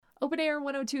Open Air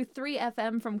 102.3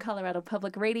 FM from Colorado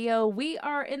Public Radio. We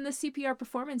are in the CPR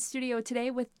Performance Studio today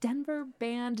with Denver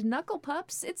band Knuckle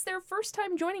Pups. It's their first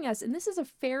time joining us, and this is a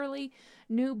fairly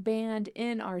new band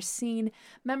in our scene.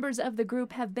 Members of the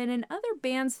group have been in other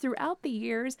bands throughout the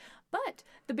years, but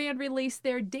the band released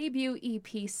their debut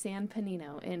EP, San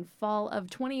Panino, in fall of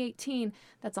 2018.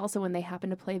 That's also when they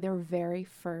happened to play their very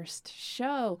first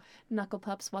show. Knuckle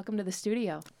Pups, welcome to the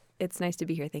studio. It's nice to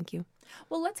be here. Thank you.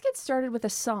 Well, let's get started with a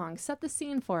song. Set the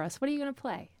scene for us. What are you going to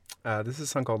play? This is a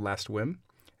song called Last Whim.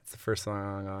 It's the first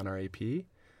song on our EP.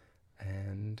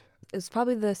 And it's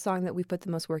probably the song that we put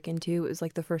the most work into. It was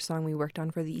like the first song we worked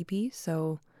on for the EP.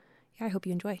 So, yeah, I hope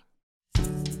you enjoy.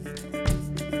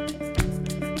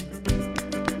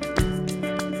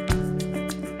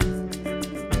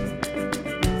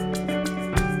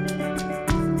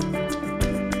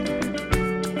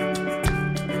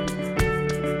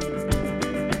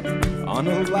 On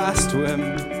a last whim,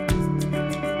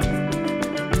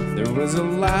 there was a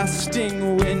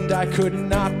lasting wind I could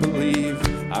not believe.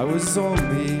 I was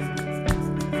only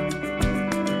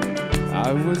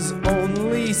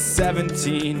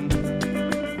 17,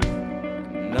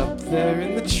 and up there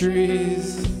in the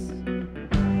trees,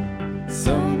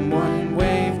 someone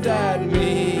waved at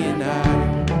me, and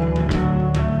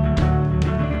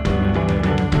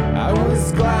I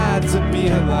was glad to be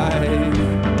alive.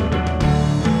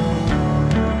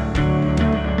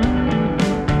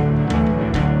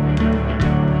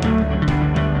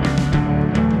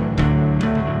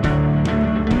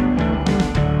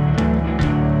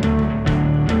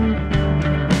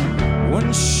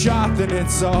 Shot, then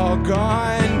it's all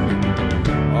gone.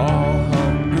 All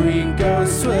hungry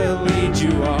ghosts will lead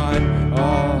you on.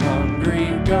 All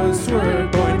hungry ghosts were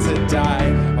going to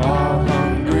die. All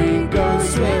hungry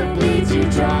ghosts will bleed you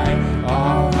dry.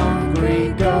 All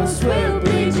hungry ghosts will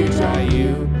bleed you dry.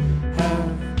 You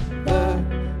have the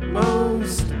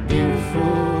most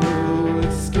beautiful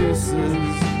excuses.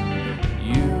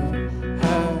 You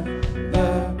have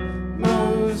the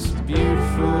most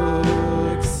beautiful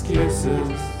excuses.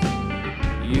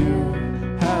 You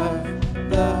have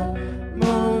the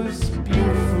most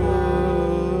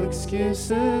beautiful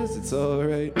excuses. It's all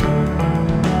right.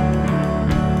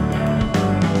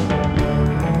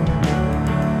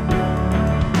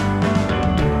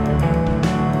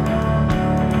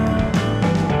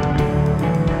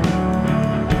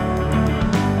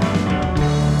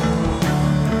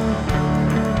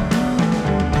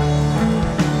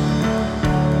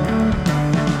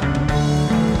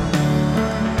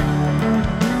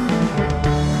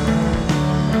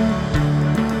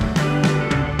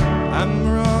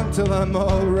 Till I'm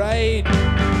alright.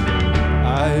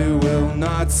 I will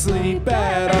not sleep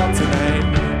at all tonight.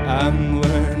 I'm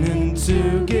learning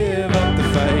to give up the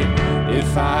fight.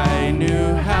 If I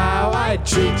knew how I'd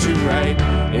treat you right.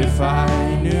 If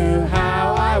I knew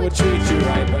how I would treat you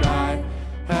right. But I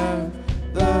have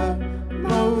the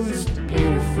most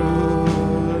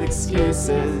beautiful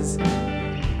excuses.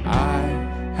 I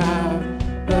have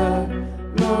the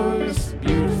most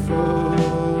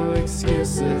beautiful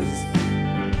excuses.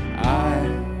 I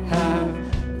have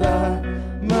the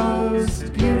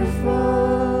most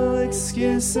beautiful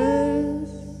excuses,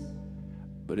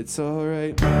 but it's all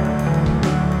right.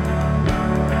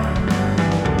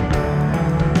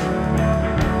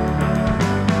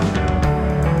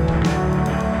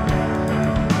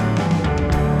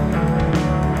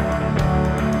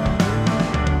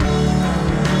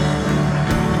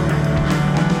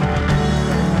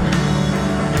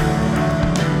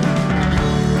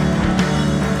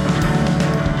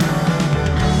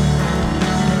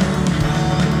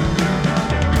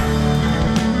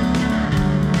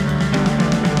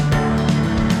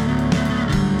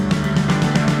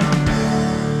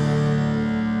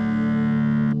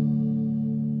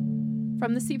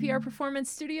 From the CPR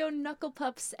Performance Studio, Knuckle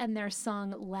Pups and their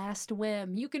song Last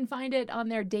Whim. You can find it on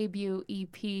their debut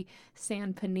EP,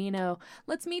 San Panino.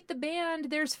 Let's meet the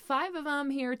band. There's 5 of them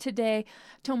here today.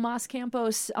 Tomas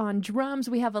Campos on drums.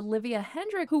 We have Olivia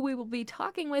Hendrick, who we will be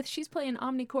talking with. She's playing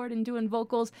omnichord and doing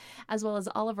vocals, as well as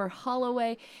Oliver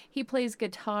Holloway. He plays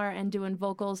guitar and doing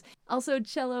vocals. Also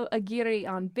Cello Aguirre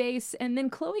on bass, and then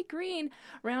Chloe Green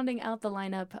rounding out the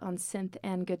lineup on synth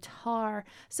and guitar.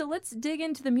 So let's dig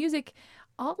into the music.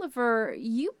 Oliver,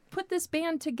 you put this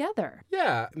band together.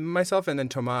 yeah, myself and then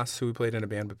Tomas, who we played in a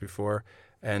band with before.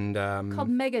 And Called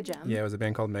Mega Gem. yeah, it was a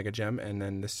band called Mega Gem. And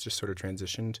then this just sort of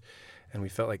transitioned. And we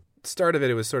felt like, the start of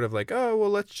it, it was sort of like, oh, well,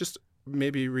 let's just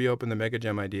maybe reopen the Mega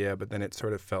Gem idea. But then it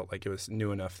sort of felt like it was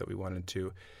new enough that we wanted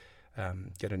to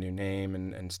get a new name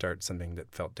and start something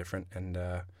that felt different. And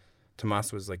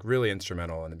Tomas was like really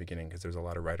instrumental in the beginning because there was a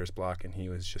lot of writer's block, and he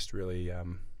was just really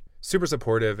super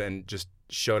supportive and just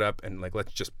showed up and like,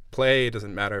 let's just play. It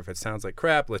doesn't matter if it sounds like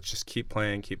crap. Let's just keep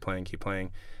playing.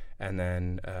 And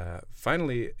then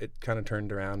finally it kind of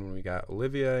turned around when we got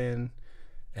Olivia in,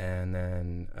 and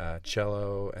then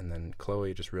cello, and then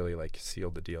Chloe just really like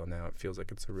sealed the deal. Now it feels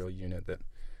like it's a real unit that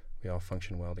we all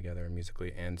function well together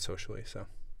musically and socially. So.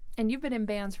 And you've been in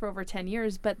bands for over 10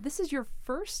 years, but this is your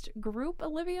first group,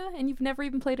 Olivia, and you've never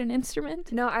even played an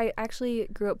instrument? No, I actually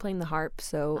grew up playing the harp,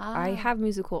 so I have a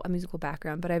musical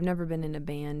background, but I've never been in a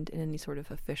band in any sort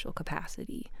of official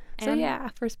capacity. So yeah,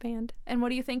 first band. And what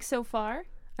do you think so far?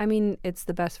 I mean, it's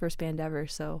the best first band ever,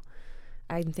 so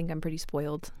I think I'm pretty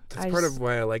spoiled. That's part of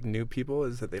why I like new people,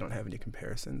 is that they don't have any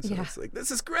comparisons. So it's like,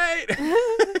 this is great!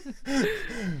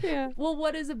 Yeah. Well,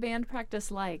 what is a band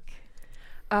practice like?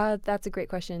 That's a great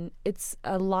question. It's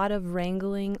a lot of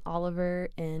wrangling Oliver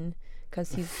in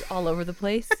because he's all over the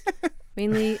place.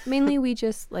 Mainly we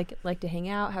just like to hang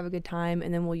out, have a good time,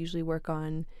 and then we'll usually work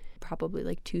on probably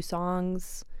like 2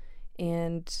 songs,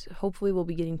 and hopefully we'll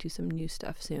be getting to some new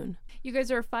stuff soon. You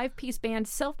guys are a 5-piece band,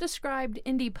 self-described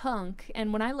indie punk,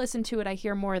 and when I listen to it, I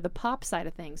hear more of the pop side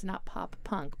of things, not pop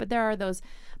punk, but there are those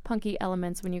punky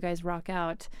elements when you guys rock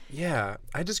out. Yeah,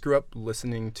 I just grew up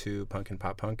listening to punk and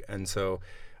pop punk, and so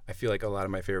I feel like a lot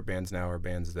of my favorite bands now are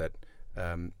bands that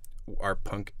are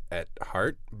punk at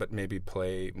heart, but maybe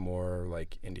play more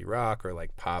like indie rock or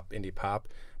like indie pop,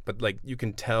 but like you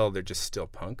can tell they're just still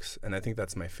punks, and I think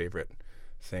that's my favorite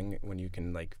thing, when you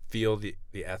can like feel the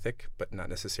ethic but not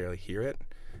necessarily hear it.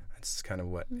 That's kind of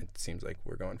what it seems like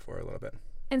we're going for a little bit.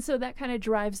 And so that kind of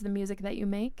drives the music that you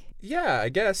make? Yeah, I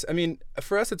guess. I mean,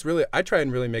 for us, it's really, I try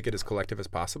and really make it as collective as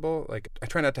possible. Like, I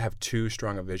try not to have too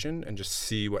strong a vision and just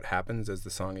see what happens as the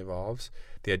song evolves.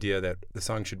 The idea that the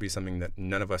song should be something that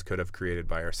none of us could have created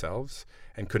by ourselves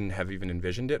and couldn't have even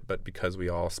envisioned it, but because we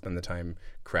all spend the time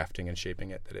crafting and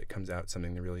shaping it, that it comes out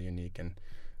something really unique and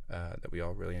that we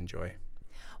all really enjoy.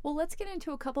 Well, let's get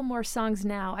into a couple more songs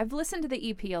now. I've listened to the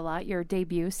EP a lot, your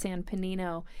debut, San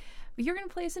Pennino. You're going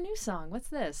to play us a new song. What's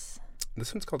this?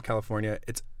 This one's called California.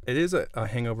 It is a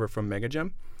hangover from Mega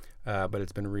Gem, but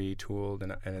it's been retooled,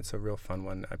 and it's a real fun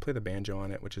one. I play the banjo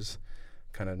on it, which is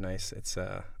kind of nice. It's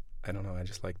I don't know, I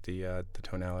just like the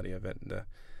tonality of it, and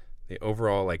the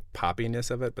overall like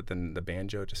poppiness of it, but then the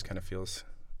banjo just kind of feels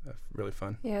really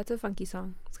fun. Yeah, it's a funky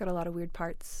song. It's got a lot of weird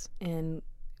parts, and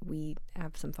we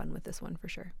have some fun with this one for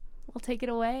sure. Well, take it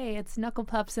away. It's Knuckle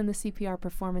Pups in the CPR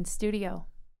Performance Studio.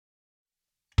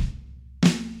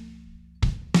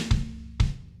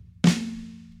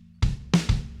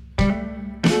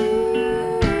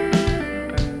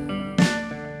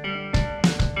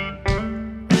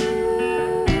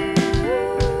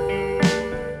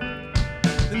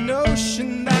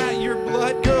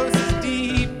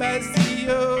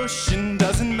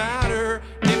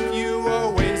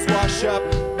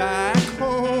 Up back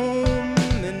home,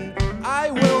 and I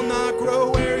will not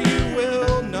grow where you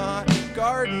will not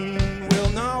garden, will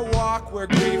not walk where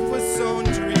grief was sown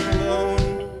to reap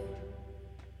alone.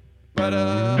 But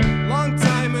a long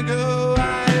time ago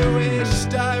I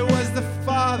wished I was the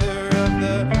father of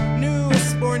the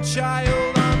newest born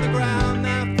child on the ground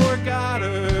that forgot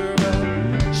her,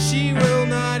 but she will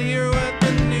not hear what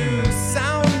the new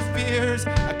sound fears.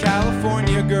 A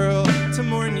California girl to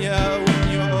mourn ya when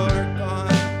you're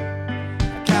gone.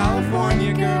 A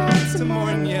California girl to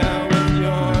mourn ya when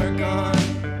you're gone.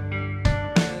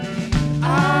 And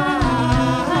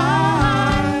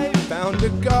I found a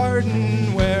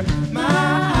garden where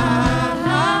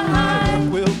my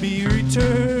work will be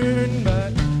returned,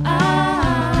 but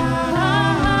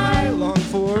I long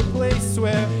for a place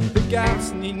where the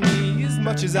gaps need me as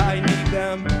much as I need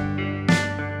them.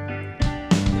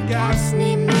 The gaps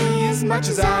need me as much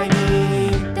as I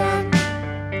need them.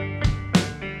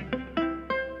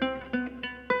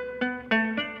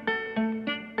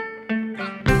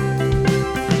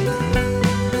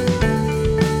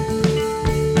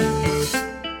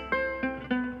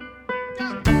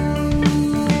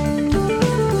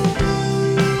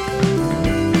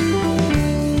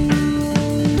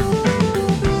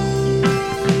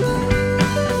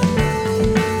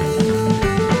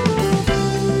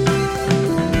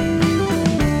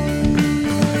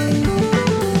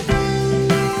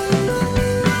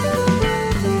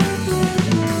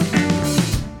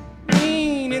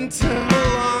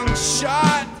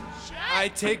 I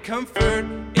take comfort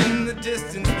in the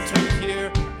distance between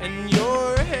here and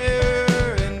your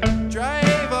hair, and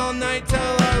drive all night till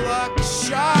our luck is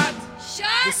shot.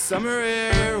 The summer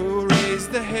air will raise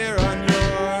the hair on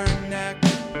your neck,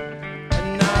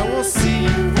 and I will see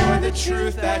you for the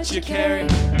truth that you carry.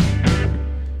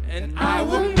 And I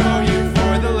will know you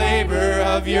for the labor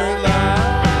of your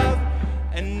love.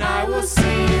 And I will see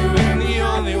you in the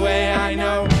only way I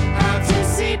know how to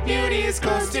see beauty as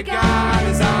close to God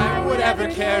as I would ever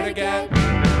care to get.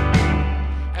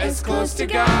 As close to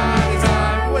God as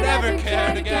I would ever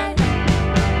care to get.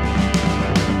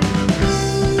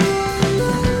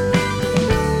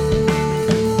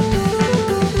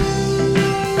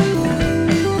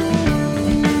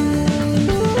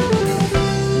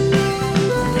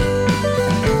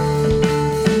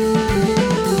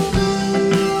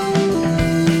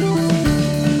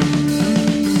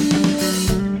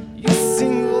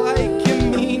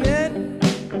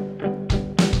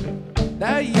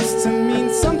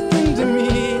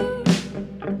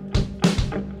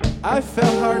 I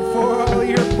fell hard for all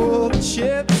your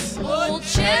bullshits.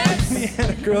 Bullshits?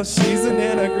 Indiana girl, she's an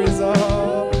Anna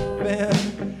Grizzle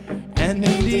fan. An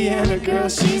Indiana girl,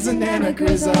 she's an Anna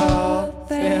Grizzle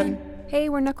fan. Hey,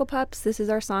 we're Knuckle Pups. This is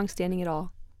our song, Standing It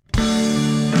All.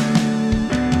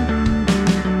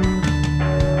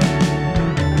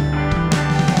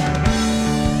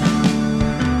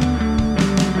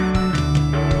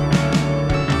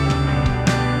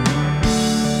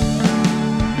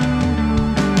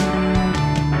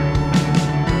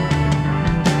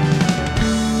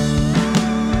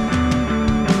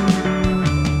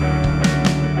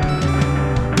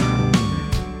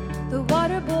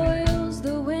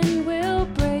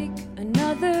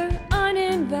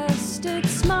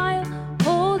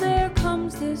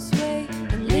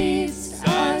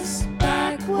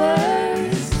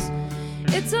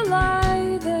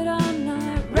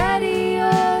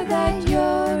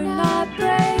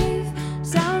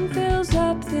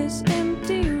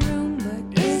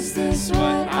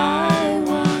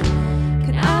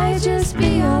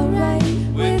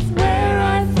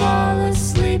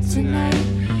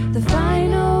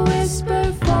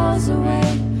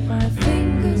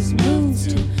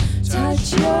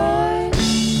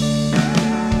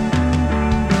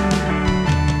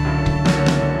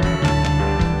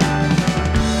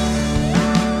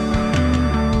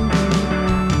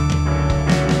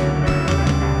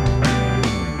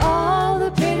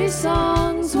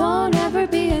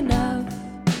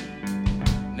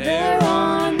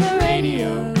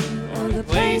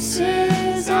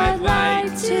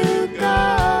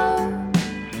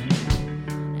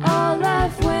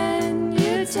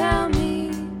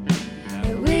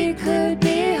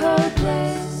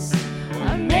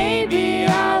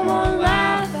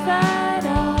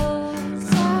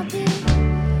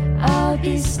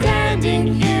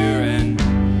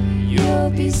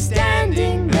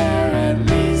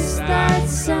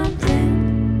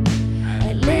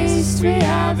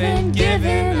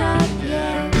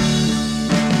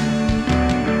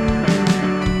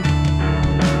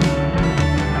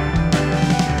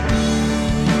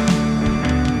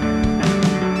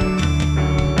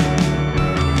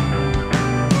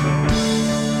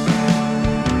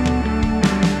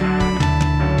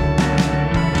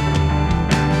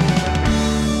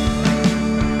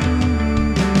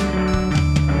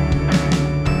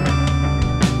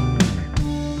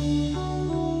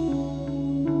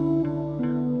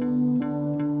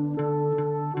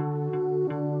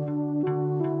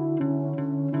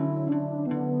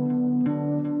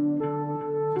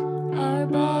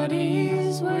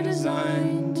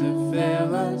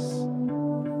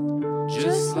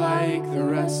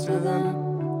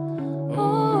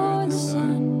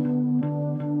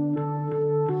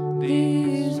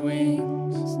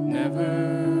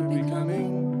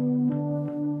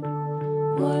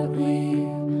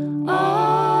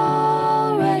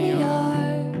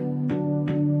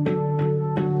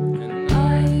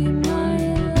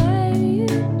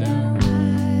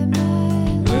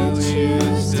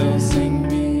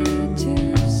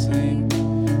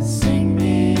 Sing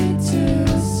me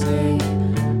to sleep.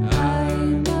 I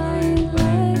might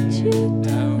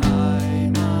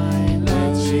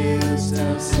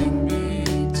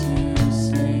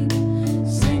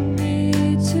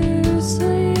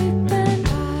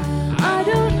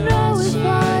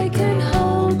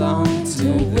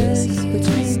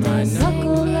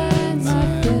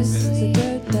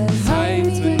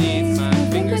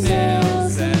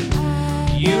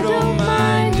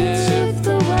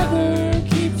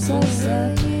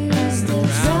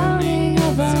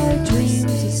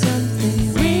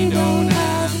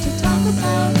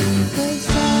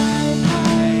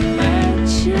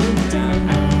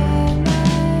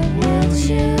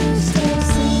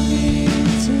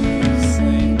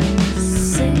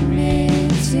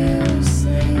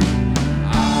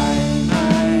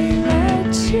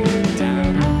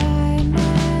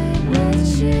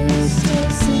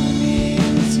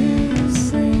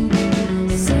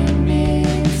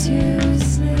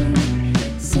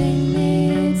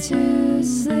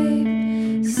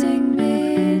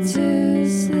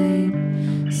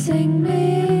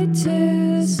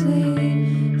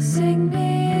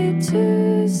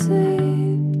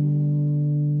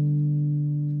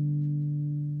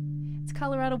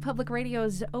Colorado Public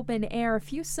Radio's Open Air. A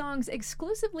few songs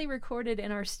exclusively recorded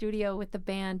in our studio with the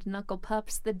band Knuckle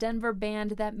Pups, the Denver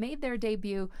band that made their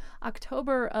debut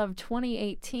October of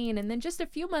 2018. And then just a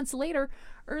few months later,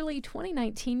 early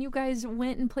 2019, you guys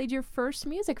went and played your first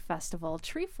music festival,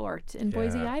 Treefort, in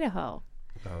Boise, Yeah. Idaho.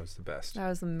 That was the best. That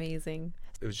was amazing.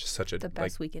 It was just such a The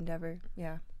best weekend ever.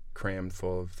 Yeah. crammed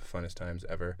full of the funnest times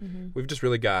ever. Mm-hmm. We've just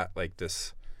really got like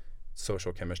this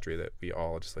social chemistry that we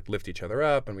all just like lift each other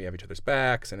up and we have each other's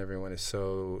backs and everyone is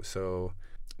so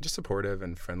just supportive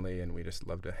and friendly and we just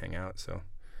love to hang out. So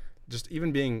just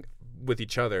even being with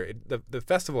each other, the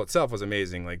festival itself was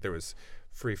amazing. Like there was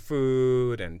free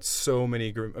food and so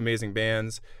many amazing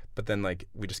bands, but then like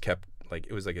we just kept like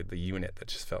it was like the unit that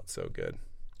just felt so good.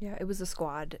 Yeah, it was a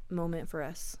squad moment for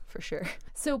us, for sure.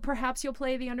 So perhaps you'll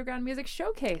play the Underground Music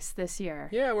Showcase this year.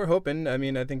 Yeah, we're hoping. I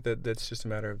mean, I think that's just a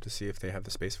matter of to see if they have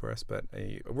the space for us. But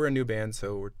we're a new band,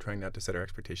 so we're trying not to set our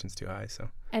expectations too high. So.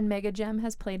 And Mega Gem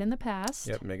has played in the past.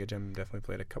 Yep, Mega Gem definitely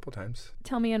played a couple times.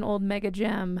 Tell me an old Mega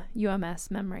Gem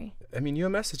UMS memory. I mean,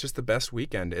 UMS is just the best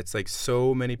weekend. It's like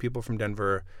so many people from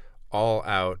Denver, all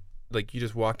out. Like you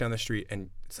just walk down the street and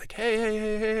it's like,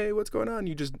 hey, what's going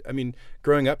on? I mean,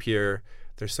 growing up here,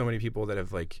 there's so many people that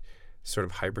have like sort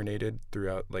of hibernated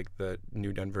throughout like the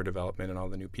new Denver development and all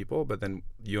the new people, but then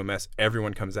UMS,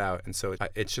 everyone comes out, and so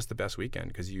it's just the best weekend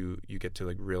because you get to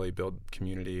like really build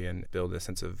community and build a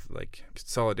sense of like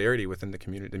solidarity within the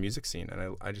community, the music scene,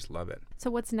 and I just love it.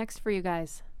 So what's next for you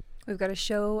guys? We've got a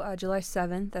show July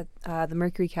 7th at the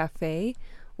Mercury Cafe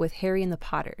with Harry and the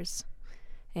Potters.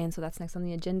 And so that's next on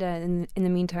the agenda. And in the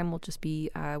meantime, we'll just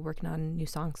be working on new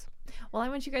songs. Well, I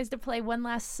want you guys to play one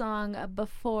last song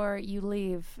before you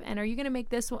leave. And are you going to make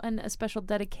this one a special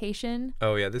dedication?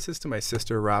 Oh, yeah. This is to my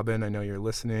sister, Robin. I know you're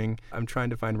listening. I'm trying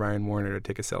to find Ryan Warner to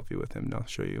take a selfie with him, and I'll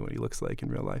show you what he looks like in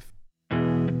real life.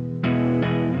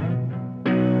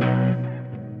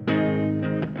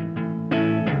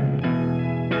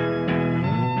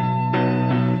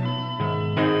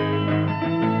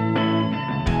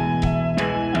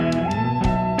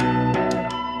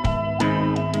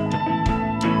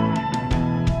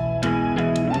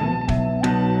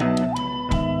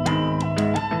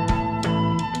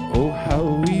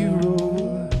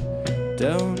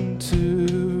 Down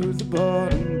to the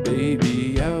bottom,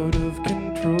 baby, out of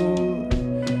control.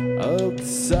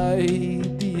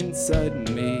 Outside the inside,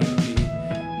 maybe.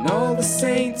 And all the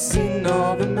saints and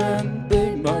all the men,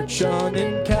 they march on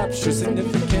and capture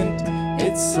significant.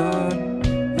 It's on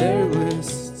their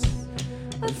lists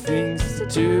of things to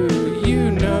do. You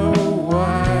know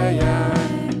why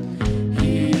I'm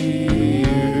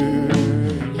here.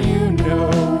 You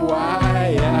know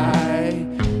why I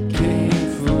came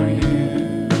for you.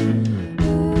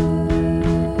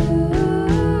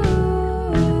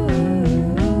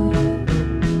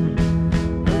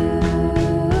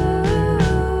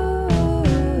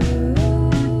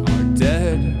 Are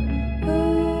dead.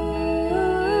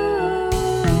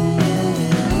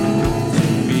 To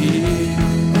me.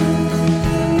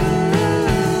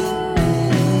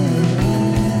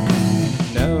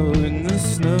 Now in the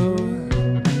snow,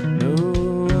 no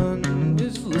one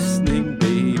is listening,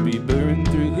 baby. Burn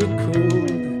through the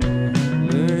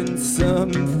cold, learn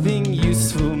something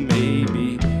useful,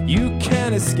 maybe. You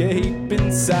can't escape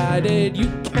inside it, you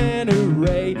can't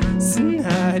erase and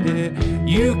hide it.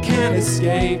 You can't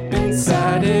escape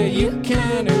inside it, you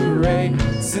can't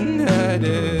erase and hide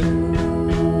it.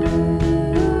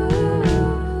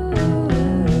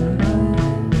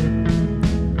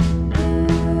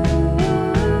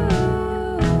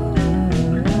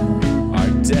 Are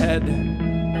dead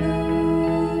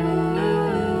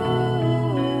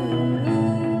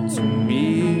to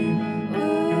me.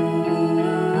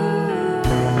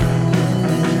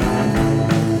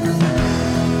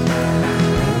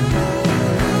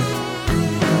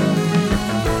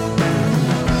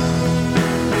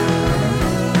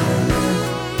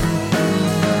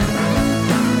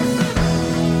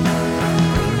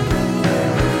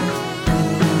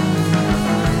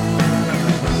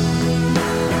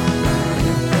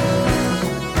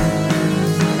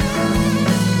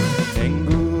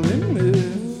 Tangled in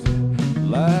myth,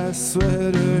 last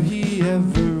sweater he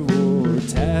ever wore,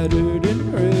 tattered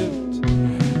and ripped,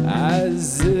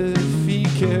 as if he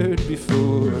cared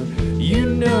before. You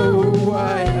know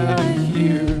why I'm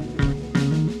here.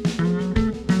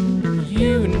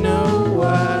 You know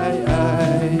why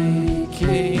I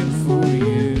came for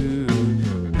you.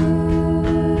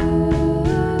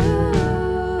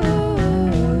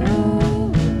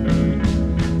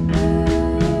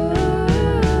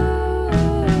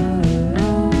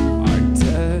 Are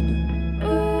dead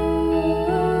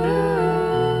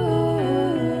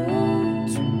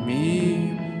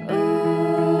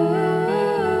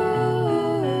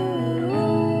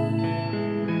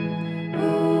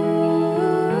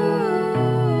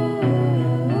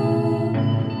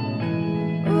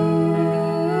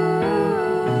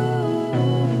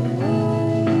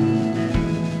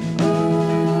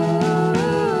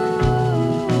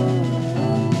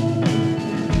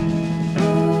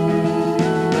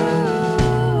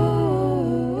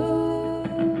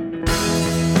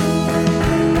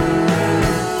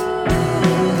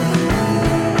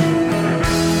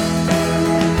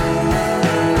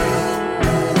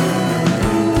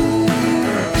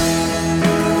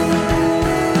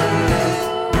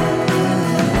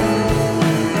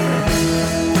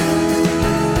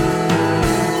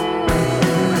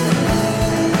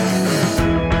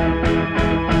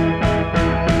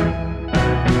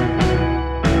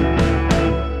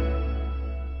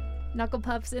Knuckle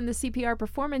Puffs in the CPR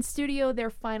Performance Studio,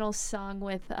 their final song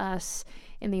with us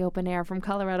in the open air from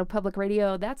Colorado Public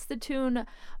Radio. That's the tune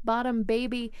Bottom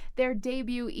Baby. Their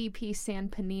debut EP, San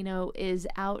Panino, is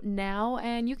out now,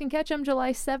 and you can catch them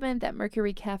July 7th at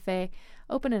Mercury Cafe.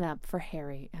 Open it up for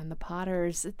Harry and the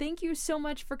Potters. Thank you so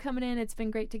much for coming in. It's been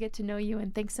great to get to know you,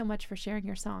 and thanks so much for sharing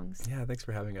your songs. Yeah, thanks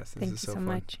for having us. This Thank is you so so fun.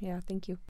 much. Yeah, thank you.